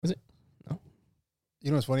You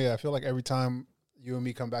know what's funny? I feel like every time you and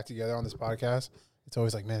me come back together on this podcast, it's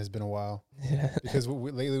always like, man, it's been a while. Yeah. Because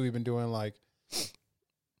lately we've been doing like,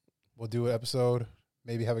 we'll do an episode,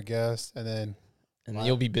 maybe have a guest, and then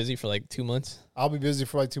you'll be busy for like 2 months. I'll be busy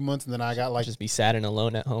for like 2 months, and then I got like just be sad and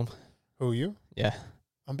alone at home. Who, you? Yeah.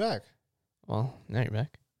 I'm back. Well, now you're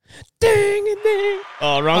back. Ding and ding.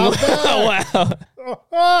 Oh, wrong.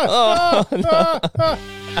 Wow. Oh, no.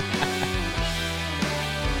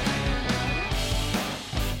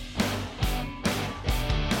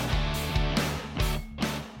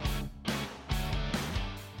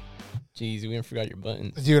 Jeez, we even forgot your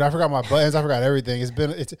buttons. Dude, I forgot my buttons. I forgot everything. It's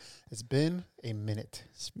been a minute.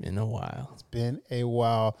 It's been a while. It's been a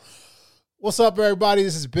while. What's up, everybody?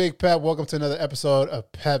 This is Big Pep. Welcome to another episode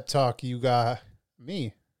of Pep Talk. You got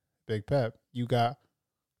me, Big Pep. You got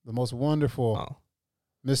the most wonderful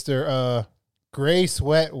Mr. Gray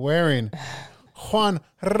Sweat wearing Juan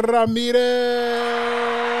Ramirez.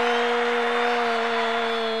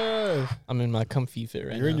 I'm in my comfy fit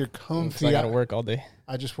right now. You're in your comfy. I got to work all day.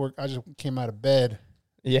 I just came out of bed.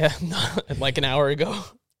 Yeah, like an hour ago.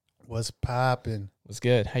 What's popping? What's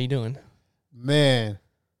good? How you doing? Man,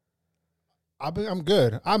 I'm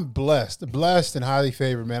good. I'm blessed and highly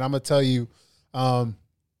favored, man. I'm gonna tell you, I'm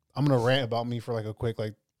gonna rant about me for like a quick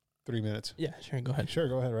 3 minutes. Yeah, sure. Go ahead. Sure,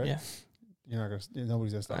 go ahead. Right? Yeah. You're not gonna.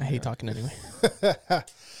 Nobody's gonna stop. I hate talking anyway.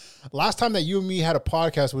 Last time that you and me had a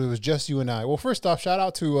podcast, it was just you and I. Well, first off, shout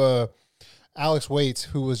out to Alex Waits,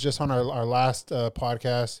 who was just on our last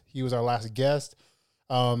podcast. He was our last guest.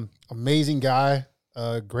 Amazing guy,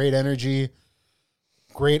 great energy,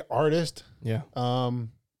 great artist. Yeah.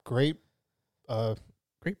 Great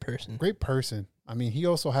person. Great person. I mean, he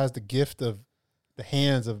also has the gift of the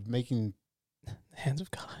hands of making hands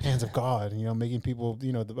of God. Hands of God. You know, making people.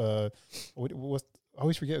 You know, I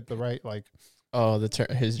always forget the right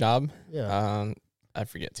his job. Yeah. I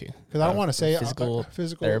forget too. Because I don't want to say physical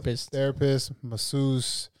therapist,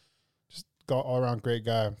 masseuse, just all around great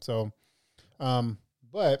guy. So,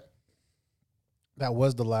 but that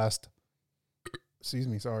was the last. Excuse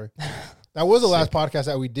me, sorry. That was the last podcast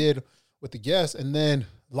that we did with the guests, and then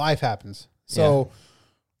life happens. So,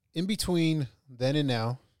 in between then and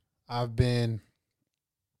now, I've been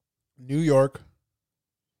New York.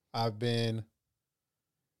 I've been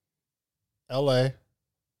LA.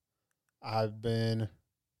 I've been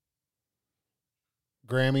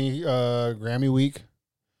Grammy week.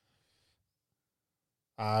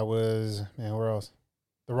 I was, where else?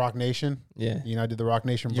 The Rock Nation. Yeah. You know, I did the Rock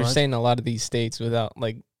Nation brunch. You're saying a lot of these states without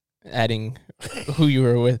adding who you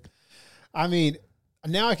were with. I mean,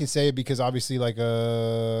 now I can say it because obviously it's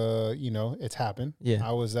happened. Yeah.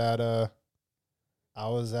 I was at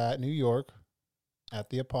New York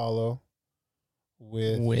at the Apollo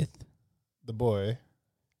with the boy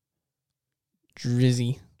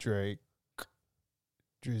Drizzy Drake.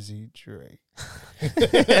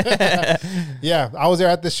 Yeah, I was there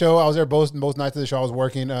at the show. I was there both nights of the show. I was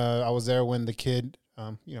working. I was there when the kid,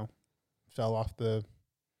 fell off the.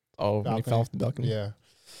 Oh, when he fell off the balcony. Yeah,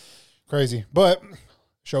 crazy. But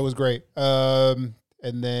show was great. And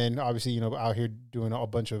then obviously out here doing a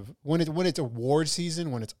bunch of when it's award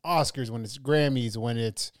season, when it's Oscars, when it's Grammys, when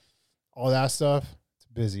it's all that stuff. It's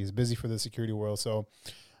busy. It's busy for the security world. So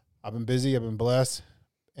I've been busy. I've been blessed.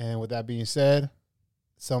 And with that being said,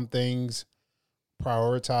 some things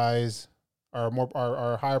prioritize are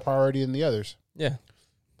higher priority than the others. Yeah.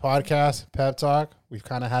 Podcast, Pep Talk. We've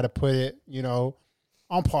kind of had to put it, on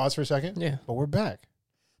pause for a second. Yeah. But we're back.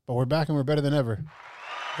 And we're better than ever.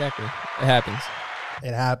 Exactly. It happens.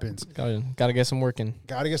 Gotta get some working.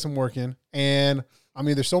 And I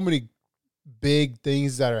mean, there's so many big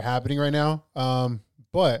things that are happening right now.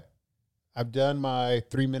 But I've done my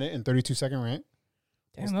 3-minute and 32-second rant.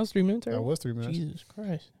 Damn, that was 3 minutes already? That was 3 minutes. Jesus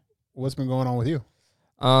Christ. What's been going on with you?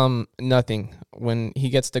 Nothing. When he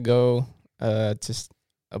gets to go to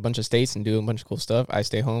a bunch of states and do a bunch of cool stuff, I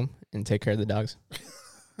stay home and take care of the dogs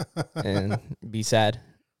and be sad.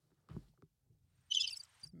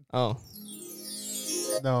 Oh.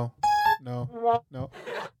 No.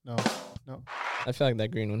 I feel like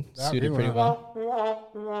that green one suited pretty well.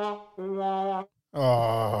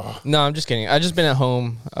 Oh. No, I'm just kidding. I've just been at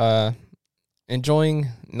home enjoying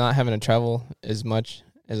not having to travel as much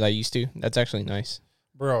as I used to. That's actually nice.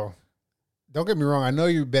 Bro, don't get me wrong. I know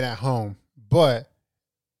you've been at home, but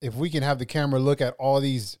if we can have the camera look at all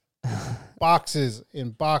these boxes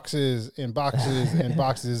and boxes and boxes and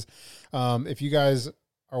boxes, if you guys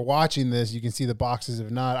are watching this, you can see the boxes.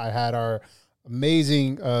 If not, I had our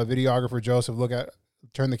amazing videographer, Joseph,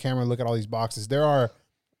 turn the camera and look at all these boxes. There's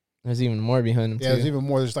even more behind them, too. There's even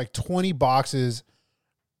more. There's 20 boxes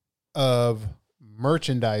of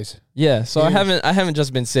merchandise. Yeah, so huge. I haven't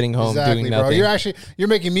just been sitting home doing nothing. Bro. You're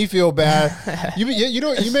making me feel bad. you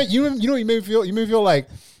made me feel like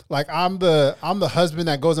I'm the husband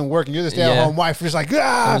that goes and work, and you're the stay-at-home wife. You're just like,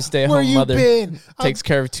 where you been? Takes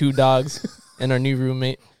care of 2 dogs and our new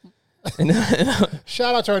roommate.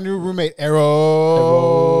 Shout out to our new roommate, Arrows.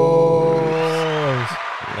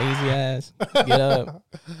 Lazy ass. Get up.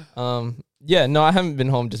 Yeah, no, I haven't been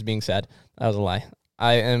home just being sad. That was a lie.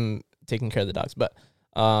 I am taking care of the dogs, but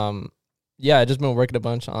yeah, I just been working a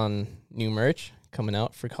bunch on new merch coming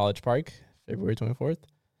out for College Park, February 24th.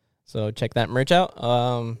 So check that merch out.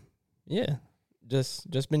 Yeah,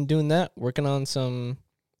 just been doing that, working on some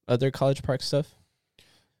other College Park stuff.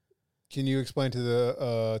 Can you explain to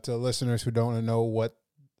the listeners who don't know what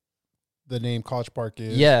the name College Park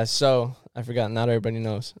is? Yeah, so I forgot. Not everybody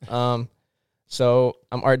knows. So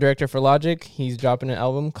I'm art director for Logic. He's dropping an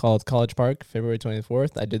album called College Park, February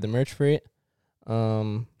 24th. I did the merch for it.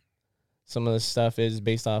 Some of the stuff is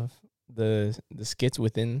based off the skits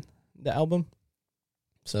within the album.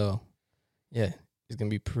 So, yeah, it's gonna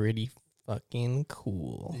be pretty fucking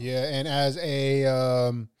cool. Yeah, and as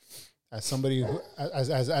somebody who, as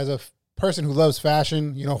a person who loves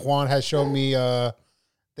fashion, Juan has shown me the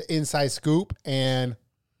inside scoop, and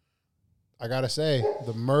I gotta say,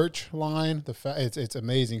 the merch line, it's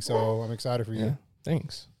amazing. So I'm excited for you. Yeah,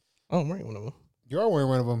 thanks. Oh, I'm wearing one of them. You are wearing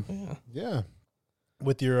one of them. Yeah.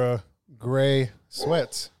 With your gray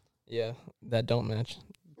sweats. Yeah, that don't match.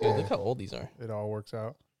 Dude, look how old these are. It all works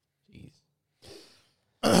out. Jeez.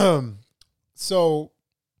 So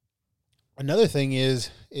another thing is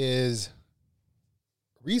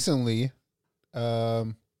recently,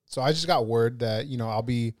 so I just got word that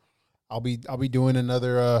I'll be doing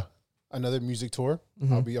another music tour.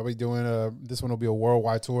 Mm-hmm. I'll be doing this one will be a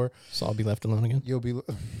worldwide tour. So I'll be left alone again. You'll be.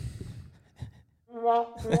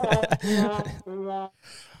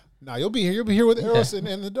 No, you'll be here. You'll be here with Eros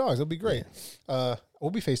and the dogs. It'll be great. We'll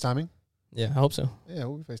be FaceTiming. Yeah, I hope so. Yeah,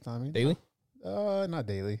 we'll be FaceTiming. Daily? Not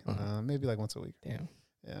daily. Maybe like once a week. Damn.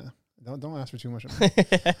 Yeah. Don't ask for too much.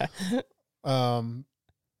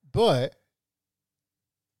 But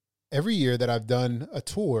every year that I've done a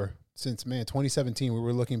tour since 2017, we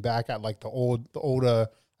were looking back at like the old I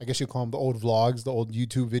guess you call them the old vlogs, the old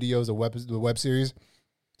YouTube videos, the web series.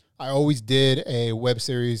 I always did a web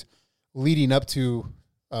series leading up to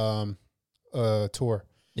a tour.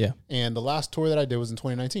 Yeah. And the last tour that I did was in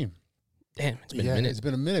 2019. Damn, it's been a minute. It's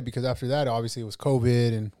been a minute because after that, obviously, it was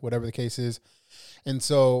COVID and whatever the case is. And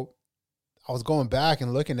so I was going back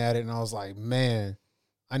and looking at it, and I was like, man,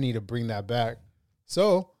 I need to bring that back.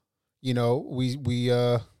 So, we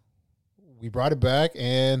brought it back,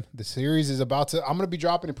 and the series is I'm going to be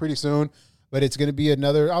dropping it pretty soon, but it's going to be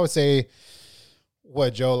another, I would say,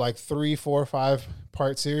 what, Joe, like 3, 4, 5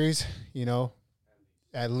 part series,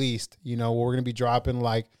 at least, we're going to be dropping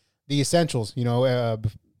like the essentials,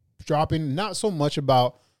 dropping not so much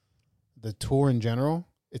about the tour in general.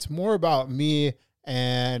 It's more about me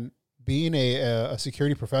and being a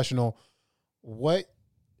security professional, what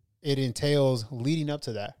it entails leading up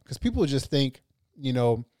to that. Because people just think,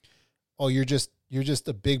 oh, you're just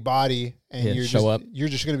a big body and you're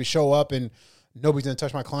just going to show up and nobody's going to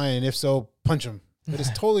touch my client. And if so, punch them. But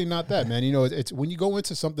it's totally not that, man. It's when you go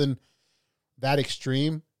into something that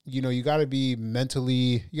extreme, you got to be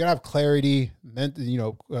mentally, you got to have clarity,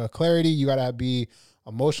 clarity. You got to be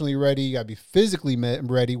emotionally ready. You got to be physically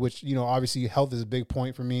ready, which, obviously health is a big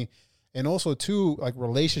point for me. And also too, like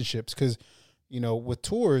relationships. Cause, with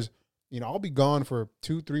tours, I'll be gone for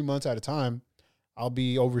 2-3 months at a time. I'll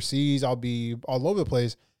be overseas. I'll be all over the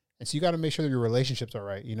place. And so you got to make sure that your relationships are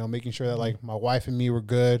right. Making sure that like my wife and me were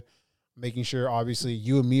good, making sure obviously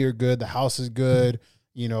you and me are good. The house is good.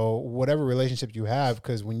 Whatever relationship you have,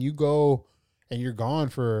 because when you go and you're gone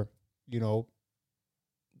for,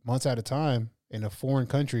 months at a time in a foreign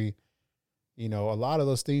country, a lot of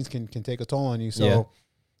those things can take a toll on you. So,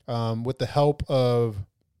 with the help of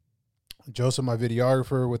Joseph, my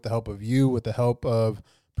videographer, with the help of you, with the help of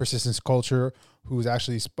Persistence Culture, who's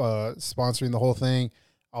actually sponsoring the whole thing,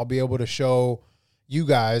 I'll be able to show you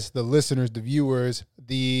guys, the listeners, the viewers,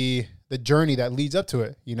 the journey that leads up to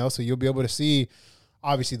it, so you'll be able to see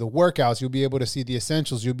obviously the workouts, you'll be able to see the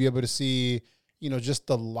essentials, you'll be able to see, just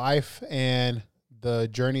the life and the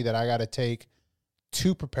journey that I got to take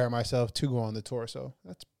to prepare myself to go on the tour. So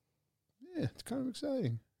it's kind of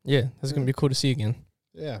exciting. Yeah, that's going to be cool to see again.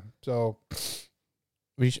 Yeah. So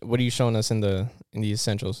what are you showing us in the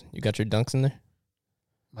essentials? You got your dunks in there?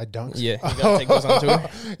 My dunks? Yeah, you got to take those on tour?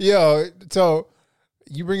 Yo, so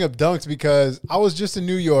You bring up dunks because I was just in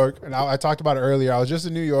New York, and I talked about it earlier. I was just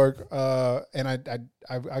in New York, and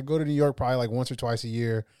I go to New York probably like once or twice a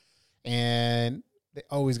year, and they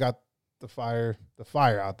always got the fire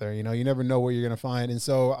out there. You know, you never know what you're gonna find. And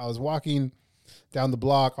so I was walking down the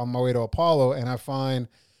block on my way to Apollo, and I find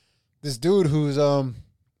this dude who's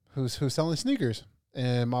selling sneakers.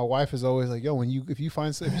 And my wife is always like, "Yo, if you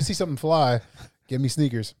see something fly, give me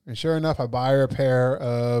sneakers." And sure enough, I buy her a pair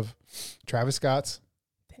of Travis Scott's.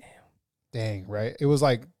 Dang, right? It was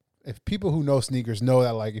like, if people who know sneakers know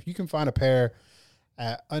that, like, if you can find a pair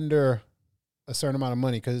at under a certain amount of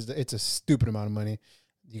money, because it's a stupid amount of money,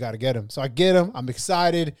 you got to get them. So I get them. I'm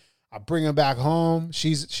excited. I bring them back home.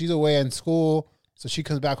 She's away in school. So she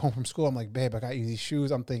comes back home from school. I'm like, babe, I got you these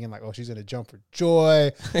shoes. I'm thinking like, oh, she's going to jump for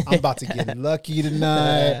joy. I'm about to get lucky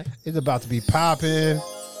tonight. It's about to be popping.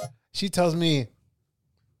 She tells me,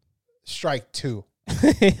 strike two.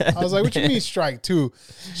 I was like, what you mean strike two?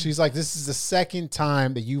 She's like, this is the second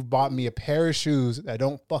time that you've bought me a pair of shoes that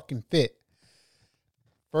don't fucking fit.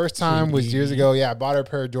 First time was years ago. Yeah, I bought her a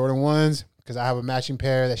pair of Jordan 1s because I have a matching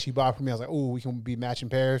pair that she bought for me. I was like, oh, we can be matching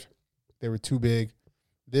pairs. They were too big.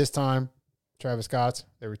 This time, Travis Scott's,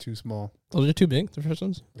 they were too small. Those are too big, the first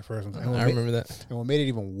ones? The first ones. I remember that. And what made it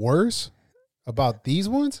even worse about these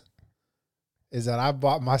ones is that I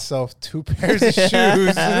bought myself 2 pairs of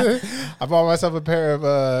shoes. I bought myself a pair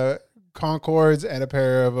of Concords and a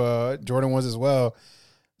pair of Jordan 1s as well.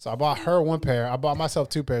 So I bought her 1 pair. I bought myself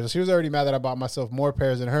 2 pairs. So she was already mad that I bought myself more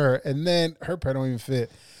pairs than her. And then her pair don't even fit.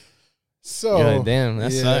 So God damn,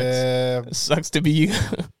 that sucks. It sucks to be you.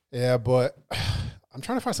 Yeah, but I'm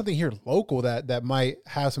trying to find something here local that might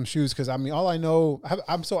have some shoes. Because, I mean, all I know,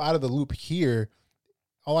 I'm so out of the loop here.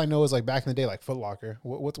 All I know is, like, back in the day, like Foot Locker.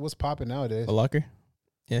 What's popping nowadays? Foot Locker?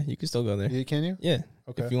 Yeah, you can still go there. Yeah, can you? Yeah.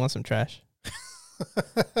 Okay. If you want some trash.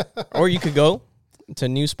 Or you could go to a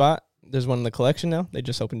new spot. There's one in the Collection now. They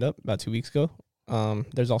just opened up about 2 weeks ago.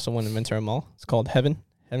 There's also one in Ventura Mall. It's called Heaven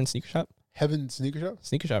Sneaker Shop. Heaven Sneaker Shop?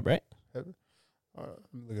 Sneaker Shop, right? Heaven.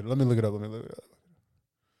 Let me look it up.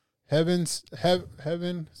 Heaven. So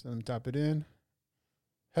let me type it in.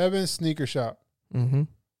 Heaven Sneaker Shop. Mm-hmm.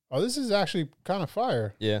 Oh, this is actually kind of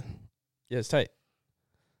fire. Yeah. Yeah, it's tight.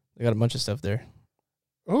 They got a bunch of stuff there.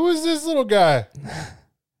 Who is this little guy?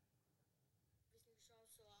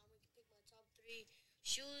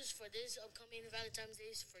 Shoes for this upcoming Valentine's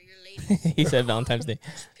Day for your ladies. He said Valentine's Day.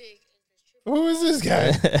 Who is this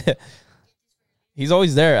guy? He's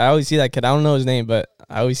always there. I always see that kid. I don't know his name, but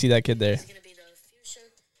I always see that kid there. It's gonna be the fuchsia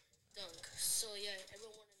dunk. So yeah,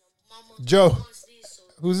 everyone in the mama Joe. wants these, so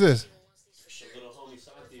Who's this?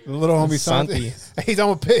 the little homie The Santi. little homie Santi. He's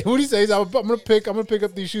gonna pick. What do you say? I'm gonna pick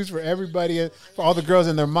up these shoes for everybody, and for all the girls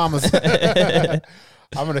and their mamas.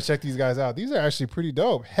 I'm gonna check these guys out. These are actually pretty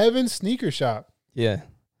dope. Heaven Sneaker Shop. Yeah.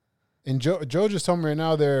 And Joe just told me right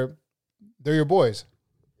now they're your boys.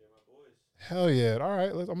 Yeah, my boys. Hell yeah! All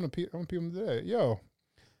right, I'm gonna peep them today. Yo,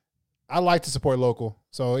 I like to support local,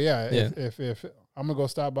 so yeah. If I'm gonna go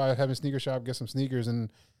stop by Heaven Sneaker Shop, get some sneakers, and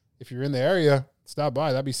if you're in the area, stop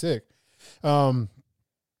by. That'd be sick.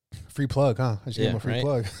 Free plug, huh? I just gave him a free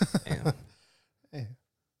plug. Hey.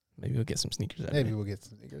 Maybe we'll get some sneakers. Maybe we'll get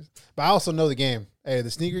some sneakers. But I also know the game. Hey,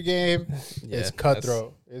 the sneaker game is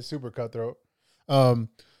cutthroat. It's super cutthroat.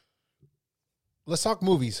 Let's talk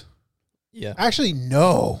movies. Yeah. Actually,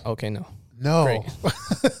 no. Okay, no.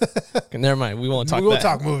 Okay, never mind. We won't talk. We won't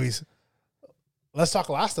talk movies. Let's talk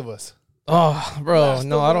Last of Us. Oh, bro,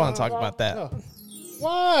 no, I don't want to talk about that. No.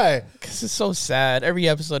 Why? Because it's so sad. Every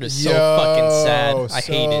episode is so fucking sad. I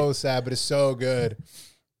hate it. So sad, but it's so good.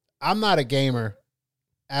 I'm not a gamer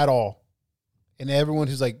at all, and everyone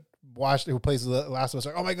who's like watched who plays The Last of Us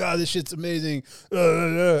like, oh my god, this shit's amazing.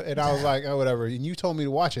 And I was like, oh whatever. And you told me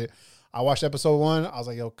to watch it. I watched episode 1. I was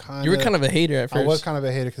like, yo, kind of. You were kind of a hater at first. I was kind of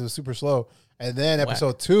a hater because it was super slow. And then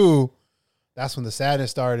episode 2, that's when the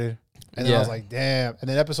sadness started. And then I was like, damn. And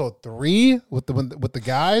then episode 3 with the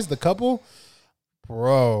guys, the couple,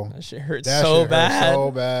 bro, that shit hurts so bad.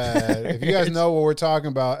 So bad. If you guys know what we're talking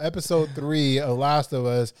about, episode 3 of Last of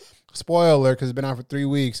Us, spoiler alert, because it's been out for 3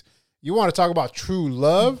 weeks. You want to talk about true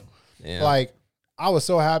love? Yeah. Like, I was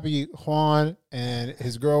so happy Juan and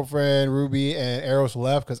his girlfriend Ruby and Eros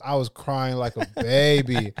left because I was crying like a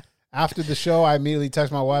baby. After the show, I immediately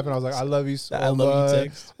texted my wife and I was like, I love you so much. I love you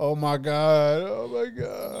text. Oh my God. Oh my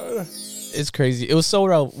God. It's crazy. It was so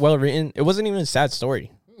well written. It wasn't even a sad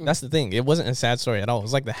story. That's the thing. It wasn't a sad story at all. It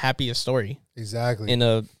was like the happiest story. Exactly. In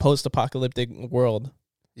a post-apocalyptic world.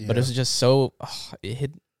 Yeah. But it was just so, it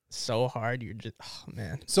hit so hard. You're just,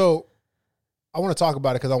 man. So, I want to talk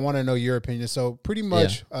about it because I want to know your opinion. So pretty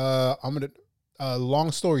much, I'm going to,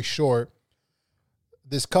 long story short,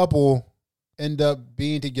 this couple end up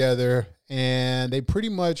being together, and they pretty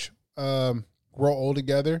much grow old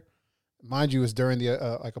together. Mind you, it's during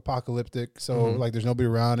the like apocalyptic, so like there's nobody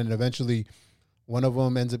around, and eventually one of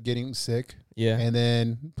them ends up getting sick. Yeah, and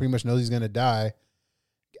then pretty much knows he's gonna die.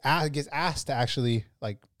 Gets asked to actually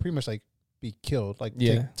like pretty much like be killed, like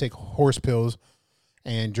take horse pills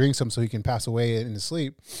and drink some so he can pass away in his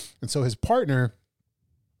sleep. And so his partner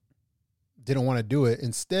didn't want to do it.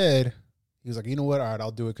 Instead, he was like, you know what? All right, I'll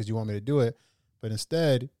do it because you want me to do it. But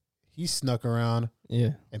instead, he snuck around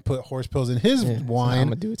and put horse pills in his wine. I'm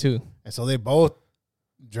going to do it too. And so they both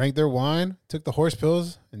drank their wine, took the horse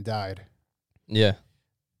pills, and died. Yeah.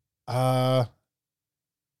 I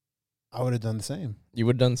would have done the same. You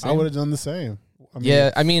would have done the same? I would have done the same.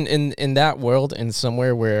 I mean, in that world, in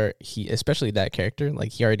somewhere where he, especially that character,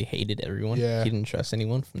 like he already hated everyone. Yeah. He didn't trust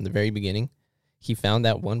anyone from the very beginning. He found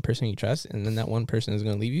that one person he trusts, and then that one person is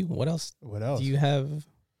going to leave you. What else? Do you have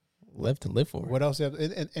left to live for? What else?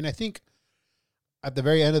 And I think at the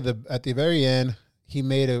very end he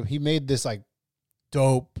made this like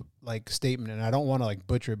dope like statement, and I don't want to like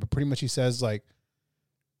butcher it, but pretty much he says like,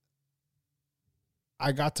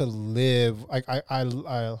 I got to live.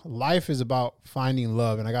 I life is about finding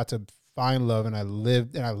love, and I got to find love, and I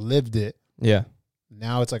lived it. Yeah.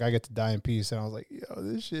 Now it's like I get to die in peace, and I was like, yo,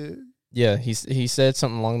 this shit. Yeah, he said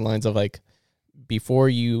something along the lines of like, before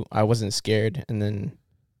you, I wasn't scared, and then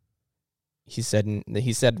he said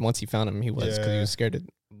once he found him, he was, because he was scared to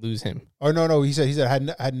lose him. Oh no, he said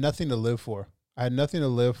I had nothing to live for. I had nothing to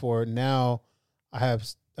live for. Now I have.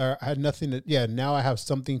 I had nothing to. Now I have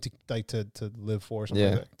something to like to live for. Or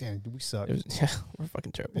something like that. Damn, we suck. We're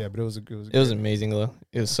fucking terrible. Yeah, but it was it was amazing though.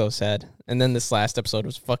 It was so sad. And then this last episode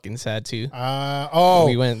was fucking sad too.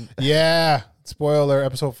 We went. Yeah, spoiler.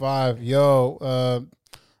 Episode 5. Yo,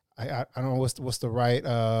 I don't know what's the right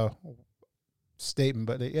statement,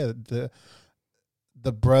 but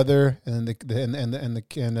the brother and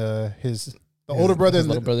his older brother and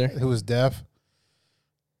little brother who was deaf.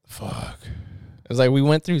 Fuck. It was like we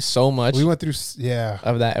went through so much. Of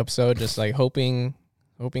that episode, just like hoping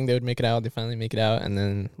they would make it out. They finally make it out, and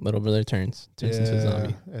then little brother turns into a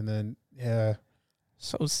zombie. And then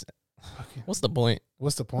so sad. What's the point?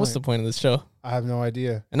 What's the point of this show? I have no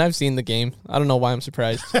idea. And I've seen the game. I don't know why I'm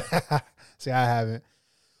surprised. See, I haven't.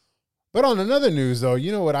 But on another news, though,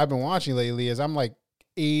 you know what I've been watching lately is I'm like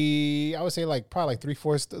I would say like probably like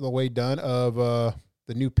 3/4 of the way done of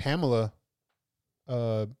the new Pamela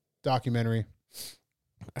documentary.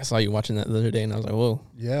 I saw you watching that the other day, and I was like, "Whoa,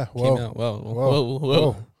 yeah, whoa, came out.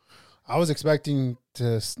 Whoa." I was expecting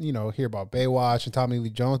to, hear about Baywatch and Tommy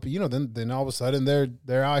Lee Jones, but then all of a sudden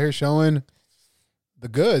they're out here showing the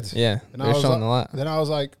goods. Yeah, they're showing a lot. Then I was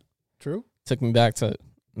like, true. Took me back to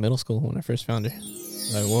middle school when I first found her.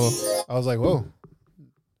 Like, whoa. I was like, whoa,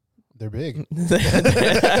 they're big.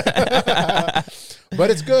 But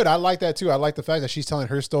it's good. I like that too. I like the fact that she's telling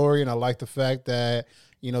her story, and I like the fact that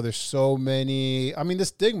there's so many. I mean, the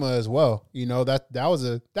stigma as well.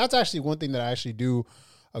 That's actually one thing that I actually do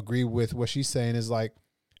agree with. What she's saying is like,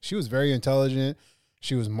 she was very intelligent.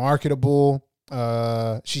 She was marketable.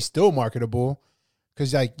 She's still marketable,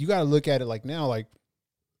 because like you got to look at it like now, like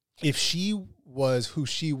if she was who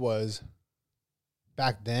she was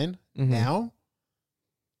back then, now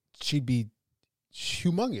she'd be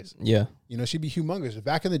humongous. Yeah. She'd be humongous.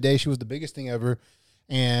 Back in the day, she was the biggest thing ever.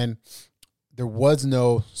 And there was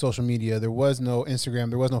no social media. There was no Instagram.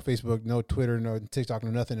 There was no Facebook, no Twitter, no TikTok,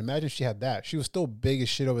 no nothing. Imagine if she had that. She was still big as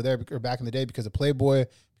shit over there, or back in the day, because of Playboy,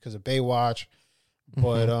 because of Baywatch.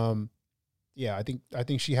 But I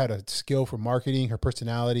think she had a skill for marketing, her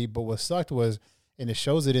personality. But what sucked was, and it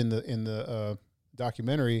shows it in the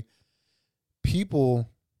documentary, people,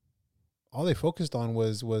 all they focused on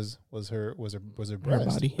was her breast. Her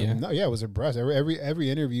body, yeah. It was her breast. Every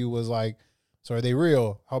interview was like, so are they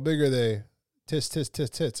real? How big are they?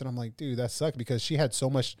 Tits. And I'm like, dude, that sucked, because she had so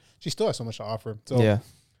much. She still has so much to offer. So yeah.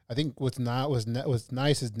 I think what's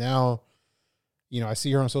nice is now, I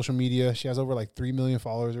see her on social media. She has over like 3 million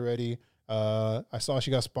followers already. I saw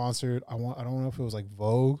she got sponsored. I don't know if it was like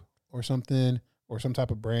Vogue or something, or some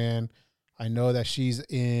type of brand. I know that she's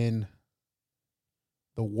in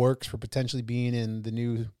the works for potentially being in the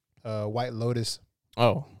new White Lotus.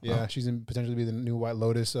 Oh, yeah, she's in potentially be the new White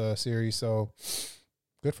Lotus series. So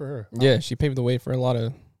good for her. Yeah, she paved the way for a lot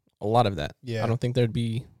of that. Yeah, I don't think there'd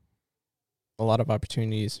be a lot of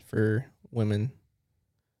opportunities for women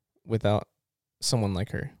without someone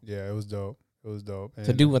like her. Yeah, it was dope. And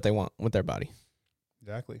to do what they want with their body.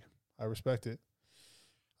 Exactly, I respect it.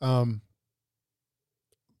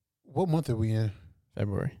 What month are we in?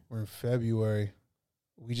 February. We're in February.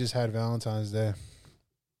 We just had Valentine's Day.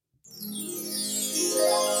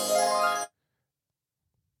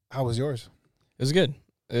 How was yours? It was good.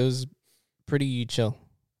 It was pretty chill.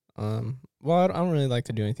 Well, I don't really like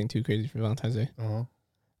to do anything too crazy for Valentine's Day.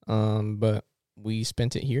 But we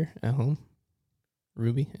spent it here at home.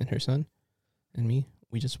 Ruby and her son and me.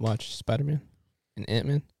 We just watched Spider-Man and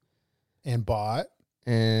Ant-Man. And bought.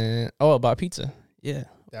 I bought pizza. Yeah.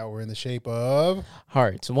 That were in the shape of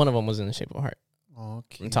hearts. One of them was in the shape of a heart. Oh,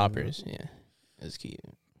 cute. And toppers. Yeah. It was cute.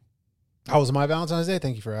 How was my Valentine's Day?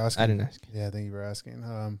 Thank you for asking. I didn't ask. Yeah, thank you for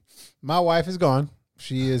asking. My wife is gone.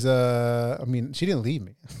 She is she didn't leave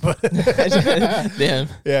me. But damn.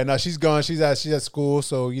 Yeah, no, she's gone. She's at school,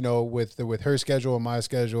 so with her schedule and my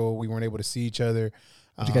schedule, we weren't able to see each other.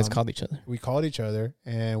 But you guys called each other. We called each other,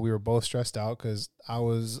 and we were both stressed out because I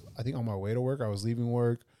think on my way to work. I was leaving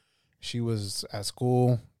work. She was at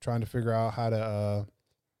school trying to figure out how to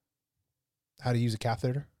use a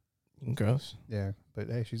catheter. Gross. Yeah, but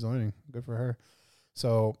hey, she's learning. Good for her.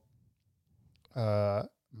 So,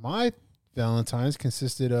 my Valentine's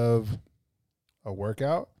consisted of a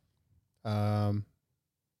workout. I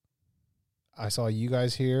saw you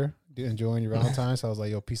guys here enjoying your Valentine's. So I was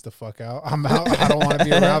like, yo, peace the fuck out. I'm out. I don't want to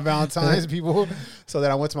be around Valentine's people. So then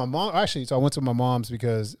I went to my mom. Actually, so I went to my mom's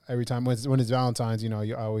because every time when it's Valentine's,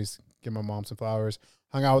 I always give my mom some flowers.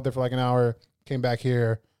 Hung out with her for like an hour. Came back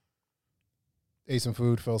here. Ate some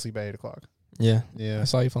food. Fell asleep at 8 o'clock. Yeah. Yeah. I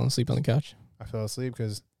saw you falling asleep on the couch. I fell asleep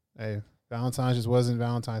because, hey, Valentine's just wasn't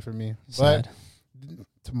Valentine's for me. Sad. But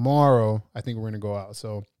tomorrow, I think we're going to go out.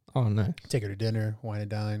 So, nice. Take her to dinner, wine and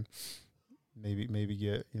dine. Maybe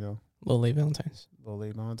get, little late Valentine's.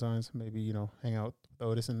 Maybe, hang out with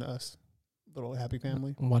Otis and us. Little happy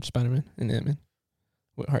family. Watch Spider-Man and Ant-Man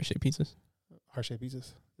with heart-shaped pizzas. Heart-shaped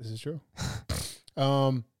pizzas. This is true.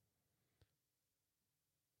 That's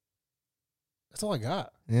all I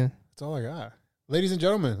got. Yeah. That's all I got. Ladies and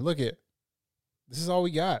gentlemen, look it. This is all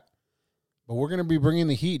we got. But we're gonna be bringing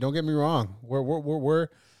the heat. Don't get me wrong. We're trying.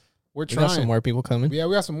 We got some more people coming. Yeah,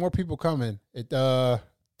 we got some more people coming. It to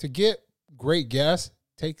get great guests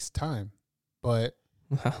takes time, but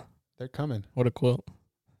they're coming. What a quote.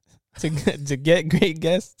 To get great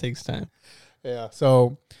guests takes time. Yeah.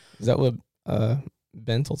 So is that what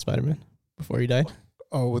Ben told Spider-Man before he died?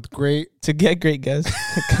 Oh, to get great guests.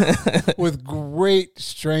 With great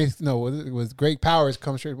strength. No, with great powers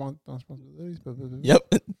comes great responsibilities.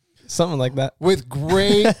 Yep. Something like that. With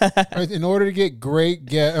great, in order to get great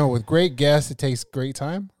with great guests, it takes great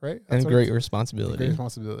time, right? That's and great responsibility. Great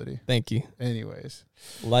responsibility. Thank you. Anyways.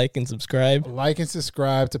 Like and subscribe.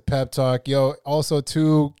 To Pep Talk. Yo, also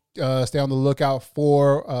too, stay on the lookout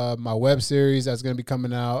for my web series that's going to be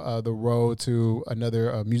coming out, The Road to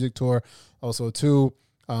Another Music Tour. Also too,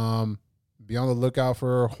 be on the lookout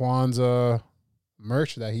for Juan's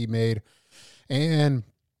merch that he made. And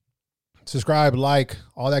subscribe, like,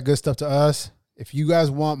 all that good stuff to us. If you guys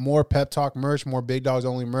want more Pep Talk merch, more Big Dogs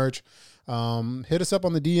Only merch, hit us up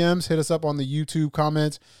on the DMs, hit us up on the YouTube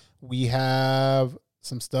comments. We have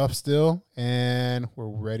some stuff still, and we're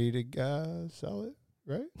ready to sell it,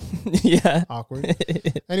 right? Yeah. Awkward.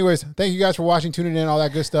 Anyways, thank you guys for watching, tuning in, all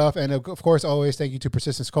that good stuff. And of course, always thank you to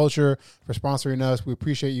Persistence Culture for sponsoring us. We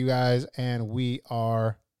appreciate you guys, and we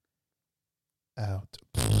are out.